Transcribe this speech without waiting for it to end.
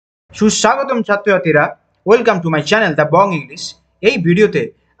সুস্বাগতম ছাত্রছাত্রীরা, welcome to my channel the Bong English. এই ভিডিওতে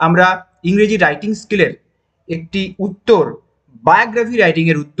আমরা ইংরেজি রাইটিং স্কিলের একটি উত্তর, বায়োগ্রাফি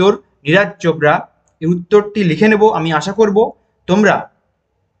রাইটিংয়ের উত্তর, নীরাজ চোপড়া, এই উত্তরটি লিখে নেব। আমি আশা করব তোমরা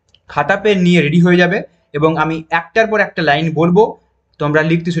খাতা পেন নিয়ে রেডি হয়ে যাবে এবং আমি একটার পর একটা লাইন বলবো, তোমরা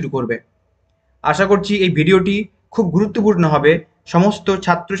লিখতে শুরু করবে। আশা করছি এই ভিডিওটি খুব গুরুত্বপূর্ণ হবে সমস্ত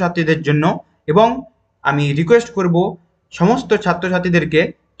ছাত্রছাত্রীদের জন্য এবং আমি রিকোয়েস্ট করব সমস্ত ছাত্রছাত্রীদেরকে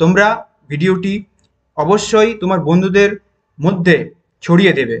তোমরা ভিডিওটি অবশ্যই তোমার বন্ধুদের মধ্যে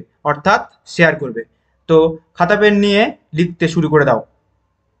ছড়িয়ে দেবে, অর্থাৎ শেয়ার করবে। তো খাতা পেন নিয়ে লিখতে শুরু করে দাও।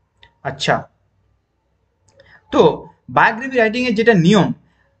 আচ্ছা, তো বায়োগ্রাফি রাইটিংয়ের যেটা নিয়ম,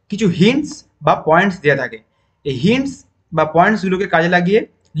 কিছু হিন্টস বা পয়েন্টস দেওয়া থাকে। এই হিন্টস বা পয়েন্টসগুলোকে কাজে লাগিয়ে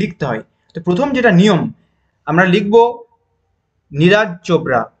লিখতে হয়। তো প্রথম যেটা নিয়ম, আমরা লিখব নীরাজ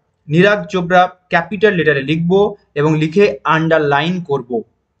চোপড়া। নীরাজ চোপড়া ক্যাপিটাল লেটারে লিখব এবং লিখে আন্ডারলাইন করব,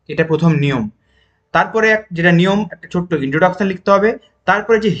 এটা প্রথম নিয়ম। তারপরে যেটা নিয়ম, একটা ছোট্ট ইন্ট্রোডাকশন লিখতে হবে।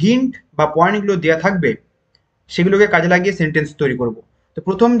 তারপরে যে হিন্ট বা পয়েন্টগুলো দেওয়া থাকবে সেগুলোকে কাজে লাগিয়ে সেন্টেন্স তৈরি করব। তো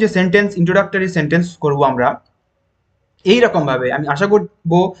প্রথম যে সেন্টেন্স, ইন্ট্রোডাক্টরি সেন্টেন্স করব আমরা এইরকমভাবে। আমি আশা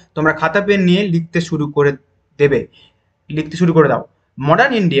করব তোমরা খাতা পেন নিয়ে লিখতে শুরু করে দেবে, লিখতে শুরু করে দাও।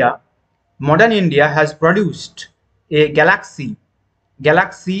 Modern India has produced A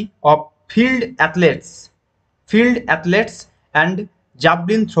galaxy of field athletes and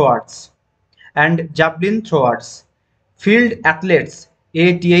javelin throwers. Field athletes,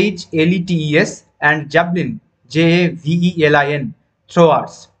 ATHLETES, and javelin, JAVELIN,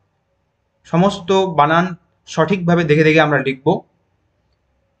 throwers। সমস্ত বানান সঠিকভাবে দেখে দেখে আমরা লিখব।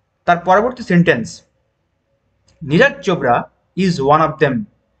 তার পরবর্তী sentence, Neeraj Chopra is one of them.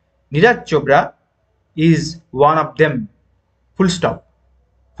 Neeraj Chopra is one of them, full stop.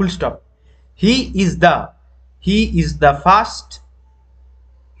 He is the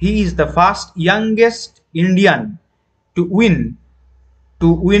first youngest Indian to win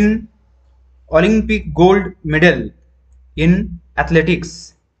Olympic gold medal in athletics.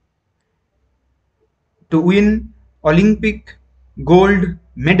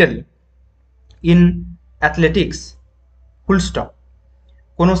 Full stop.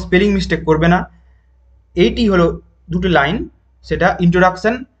 কোনো স্পেলিং মিস্টেক করবে না। এইটি হলো দুটো লাইন, সেটা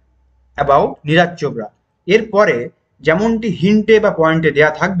ইন্ট্রোডাকশন অ্যাবাউট নীরাজ চোপড়া। এরপরে যেমনটি হিন্টে বা পয়েন্টে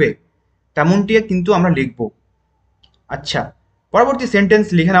দেয়া থাকবে তেমনটি কিন্তু আমরা লিখব। আচ্ছা, পরবর্তী সেন্টেন্স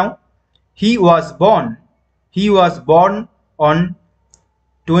লিখে নাও। হি was born on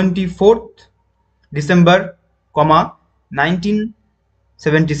 24th December,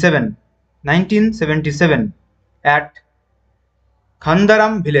 1977 at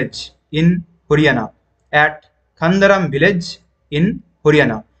Khandaram village in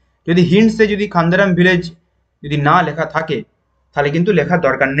Haryana. যদি হিন্টসে যদি খান্দারাম ভিলেজ যদি না লেখা থাকে তাহলে কিন্তু লেখার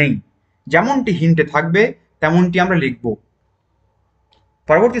দরকার নেই, যেমনটি হিন্টে থাকবে তেমনটি আমরা লিখব।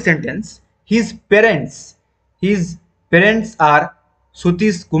 পরবর্তী sentence, his parents are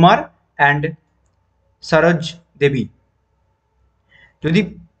Satish Kumar and Saroj দেবী। যদি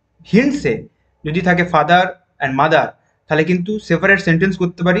হিন্টসে যদি থাকে ফাদার অ্যান্ড মাদার তাহলে কিন্তু সেপারেট সেন্টেন্স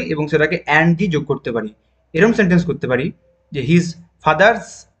করতে পারি এবং সেটাকে অ্যান্ড দিয়ে যোগ করতে পারি। এরকম সেন্টেন্স করতে পারি যে his father's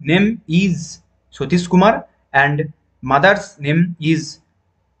name is Satish Kumar and mother's name is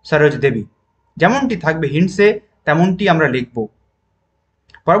Saroj দেবী। যেমনটি থাকবে হিন্টসে তেমনটি আমরা লিখব।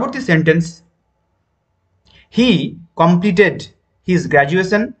 পরবর্তী সেন্টেন্স, হি কমপ্লিটেড হিজ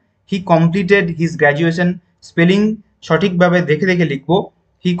গ্র্যাজুয়েশন। স্পেলিং সঠিকভাবে দেখে দেখে লিখব।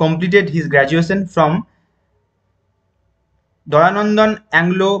 হি completed his graduation from দয়ানন্দন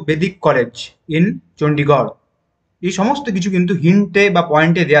Anglo বেদিক college in Chandigarh. এই সমস্ত কিছু কিন্তু হিন্টে বা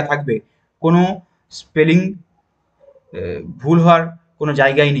পয়েন্টে দেয়া থাকবে, কোনো স্পেলিং ভুল হওয়ার কোনো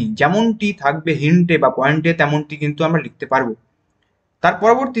জায়গায় নেই। যেমনটি থাকবে হিন্টে বা পয়েন্টে তেমনটি কিন্তু আমরা লিখতে পারবো। তার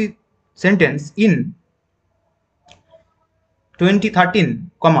পরবর্তী sentence, in 2013,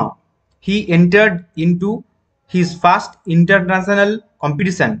 he entered into his first international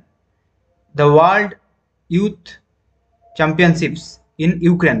competition, the World Youth Championships in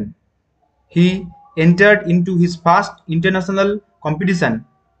Ukraine. He entered into his first international competition.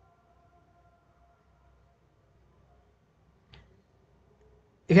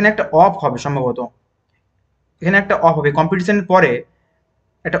 এখানে একটা অফ হবে সম্ভবত, এখানে একটা অফ হবে, কম্পিটিশনের পরে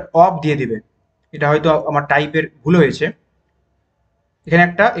একটা অফ দিয়ে দিবে। এটা হয়তো আমার টাইপের ভুল হয়েছে। এখানে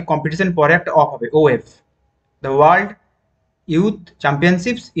একটা এই কম্পিটিশন পরে একটা অফ হবে, OF, the world youth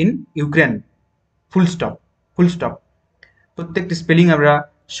চ্যাম্পিয়নশিপস in Ukraine, full stop. প্রত্যেকটি স্পেলিং আমরা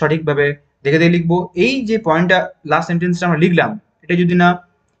সঠিকভাবে দেখে দেখে লিখবো। এই যে পয়েন্টটা, লাস্ট সেন্টেন্সটা আমরা লিখলাম, এটা যদি না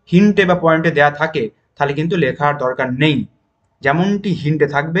হিন্টে বা পয়েন্টে দেওয়া থাকে তাহলে কিন্তু লেখার দরকার নেই। যেমনটি হিন্টে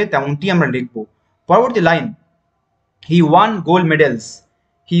থাকবে তেমনটি আমরা লিখব। পরবর্তী line, he one gold medals,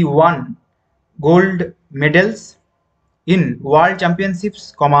 he one gold medals in world চ্যাম্পিয়নশিপস,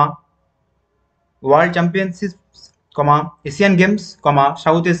 world চ্যাম্পিয়নশিপস, Asian games,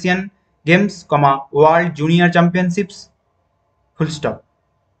 south Asian games, world junior চ্যাম্পিয়নশিপস, full stop,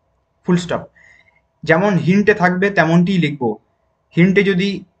 full stop. যেমন হিন্টে থাকবে তেমনটিই লিখব। হিন্টে যদি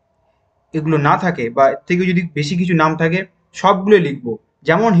এগুলো না থাকে বা এর থেকে যদি বেশি কিছু নাম থাকে সবগুলো লিখব,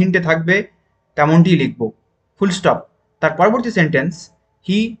 যেমন হিন্টে থাকবে তেমনটিই লিখব, ফুল স্টপ। তার পরবর্তী sentence,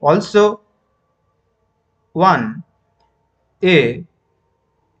 he also one A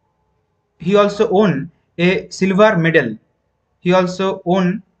he also won a silver medal, he also won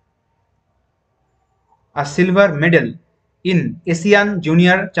a silver medal in Asian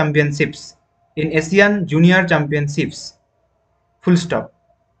junior championships, in Asian junior championships, full stop।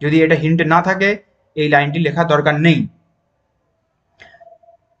 যদি এটা হিন্টে না থাকে এই লাইনটি লেখা দরকার নেই।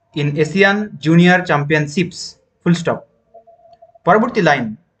 in Asian junior championships, full stop। পরবর্তী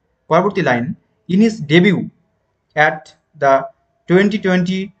line, in his debut at the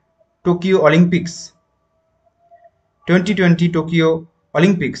 2020 Tokyo Olympics, 2020 Tokyo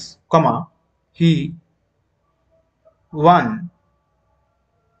Olympics, he won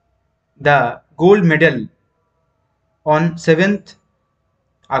the gold medal on 7th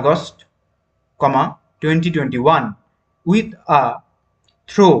August, 2021 with a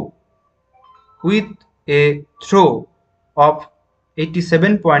throw of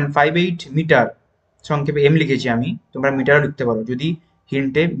 87.58 metre, সংক্ষেপে এম লিখেছি আমি, তোমরা মিটারও লিখতে পারো যদি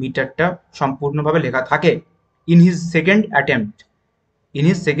হিন্টে মিটারটা সম্পূর্ণভাবে লেখা থাকে। ইন হিজ সেকেন্ড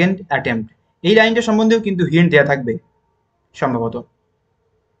অ্যাটেম্পট, এই লাইনটা সম্বন্ধেও কিন্তু হিন্ট দেওয়া থাকবে সম্ভবত।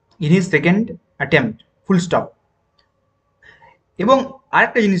 In his second attempt, full stop. এবং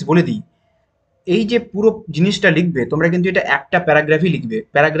আরেকটা জিনিস বলে দিই, এই যে পুরো জিনিসটা লিখবে তোমরা কিন্তু এটা একটা প্যারাগ্রাফই লিখবে,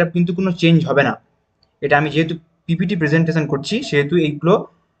 প্যারাগ্রাফ কিন্তু কোনো চেঞ্জ হবে না। এটা আমি যেহেতু পিপিটি প্রেজেন্টেশন করছি সেহেতু এইগুলো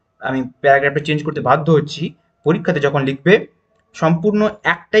আমি প্যারাগ্রাফে চেঞ্জ করতে বাধ্য হচ্ছি। পরীক্ষাতে যখন লিখবে সম্পূর্ণ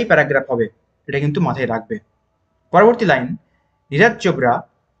একটাই প্যারাগ্রাফ হবে, এটা কিন্তু মাথায় রাখবে। পরবর্তী line, Neeraj Chopra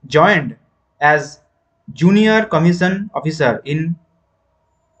joined as junior commission officer in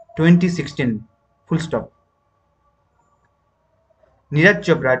 2016, full stop. Neeraj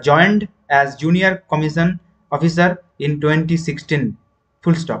Chopra joined as junior commission officer in 2016,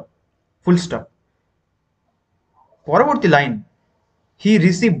 full stop, full stop। পরবর্তী line, he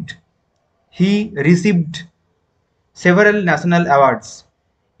received several national awards,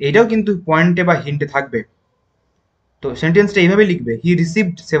 এটাও কিন্তু পয়েন্টে বা হিন্টে থাকবে। তো সেন্টেন্সটা এইভাবে লিখবে, he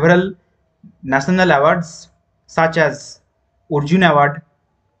received several national awards such as Arjun Award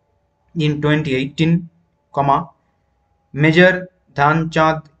in 2018, major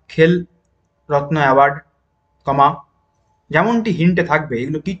Dhyanchand খেল রত্ন অ্যাওয়ার্ড, যেমনটি হিন্টে থাকবে,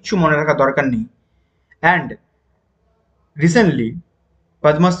 এগুলো কিচ্ছু মনে রাখা দরকার নেই। And recently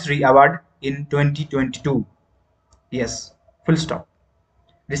Padmashri award in 2022, yes, full stop.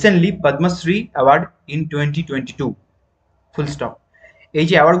 Recently Padmashri award in 2022, full stop. এই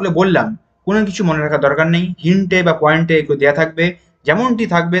যে অ্যাওয়ার্ডগুলো বললাম কোনো কিছু মনে রাখা দরকার নেই, হিন্টে বা পয়েন্টে এগুলো দেওয়া থাকবে, যেমনটি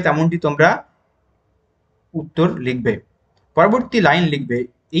থাকবে তেমনটি তোমরা উত্তর লিখবে। পরবর্তী লাইন লিখবে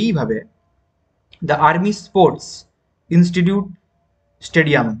এইভাবে, the army sports institute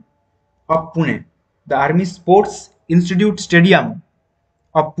stadium of Pune, the army sports institute stadium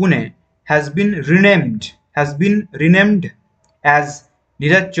of Pune has been renamed as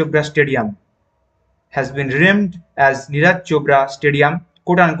Neeraj Chopra Stadium, has been renamed as Neeraj Chopra Stadium,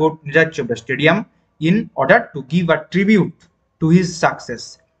 quote unquote Neeraj Chopra Stadium, in order to give a tribute to his success,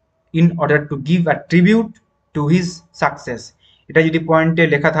 in order to give a tribute to his success। এটা যদি পয়েন্টে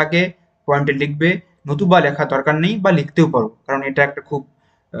লেখা থাকে পয়েন্টে লিখবে, নতুবা লেখা দরকার নেই বা লিখতেও পারো, কারণ এটা একটা খুব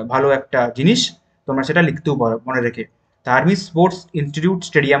ভালো একটা জিনিস, তোমরা সেটা লিখতেও পারো মনে রেখে। The Army Sports Institute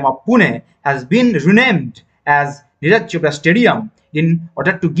Stadium of Pune has been renamed as Neeraj Chopra Stadium in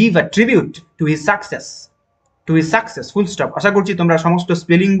order to give a tribute to his success, full stop। আশা করছি তোমরা সমস্ত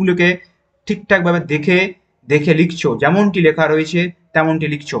স্পেলিংগুলোকে ঠিকঠাকভাবে দেখে লিখছো, যেমনটি লেখা রয়েছে তেমনটি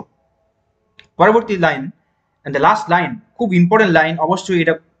লিখছো। পরবর্তী line, and the last line, খুব ইম্পর্টেন্ট লাইন, অবশ্যই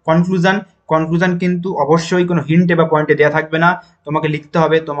এটা কনক্লুশন কিন্তু অবশ্যই কোনো হিন্টে বা পয়েন্টে দেওয়া থাকবে না, তোমাকে লিখতে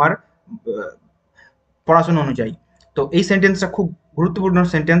হবে তোমার পড়াশোনা অনুযায়ী। তো এই সেন্টেন্সটা খুব গুরুত্বপূর্ণ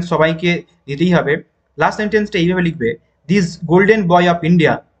সেন্টেন্স, সবাইকে দিতেই হবে। লাস্ট সেন্টেন্সটা এইভাবে লিখবে, this golden boy of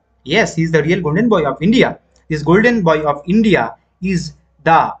India, yes he is the real golden boy of India, this golden boy of India is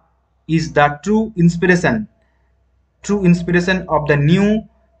the true inspiration of the new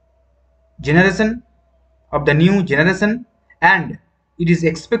generation, and it is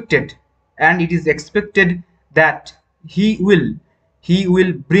expected that he will he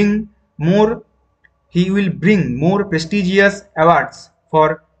will bring more he will bring more prestigious awards for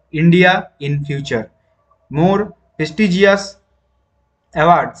India in future. More prestigious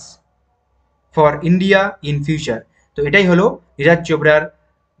awards for India in future. তো এটাই হলো নীরাজ চোপড়ার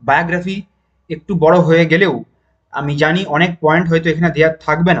biography. একটু বড় হয়ে গেলেও আমি জানি অনেক পয়েন্ট হয়তো এখানে দেওয়া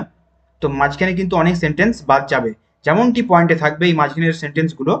থাকবে না, তো মাঝখানে কিন্তু অনেক সেন্টেন্স বাদ যাবে। যেমনটি পয়েন্টে থাকবে এই মাঝখানের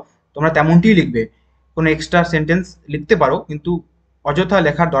সেন্টেন্সগুলো তোমরা তেমনটিই লিখবে, কোনো এক্সট্রা সেন্টেন্স লিখতে পারো কিন্তু অযথা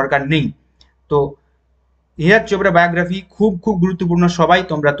লেখার দরকার নেই। তো নীরাজ চোপড়া বায়োগ্রাফি খুব খুব গুরুত্বপূর্ণ, সবাই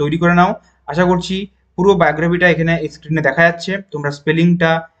তোমরা তৈরি করে নাও। আশা করছি পুরো বায়োগ্রাফিটা এখানে স্ক্রিনে দেখা যাচ্ছে, তোমরা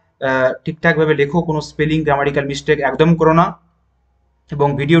স্পেলিংটা ঠিকঠাকভাবে লেখো, কোনো স্পেলিং গ্রামাটিক্যাল মিস্টেক একদম করো না, এবং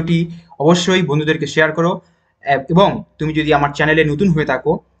ভিডিওটি অবশ্যই বন্ধুদেরকে শেয়ার করো। এবং তুমি যদি আমার চ্যানেলে নতুন হয়ে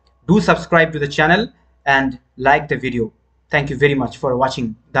থাকো, do subscribe to the channel and like the video. Thank you very much for watching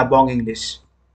the Bong English.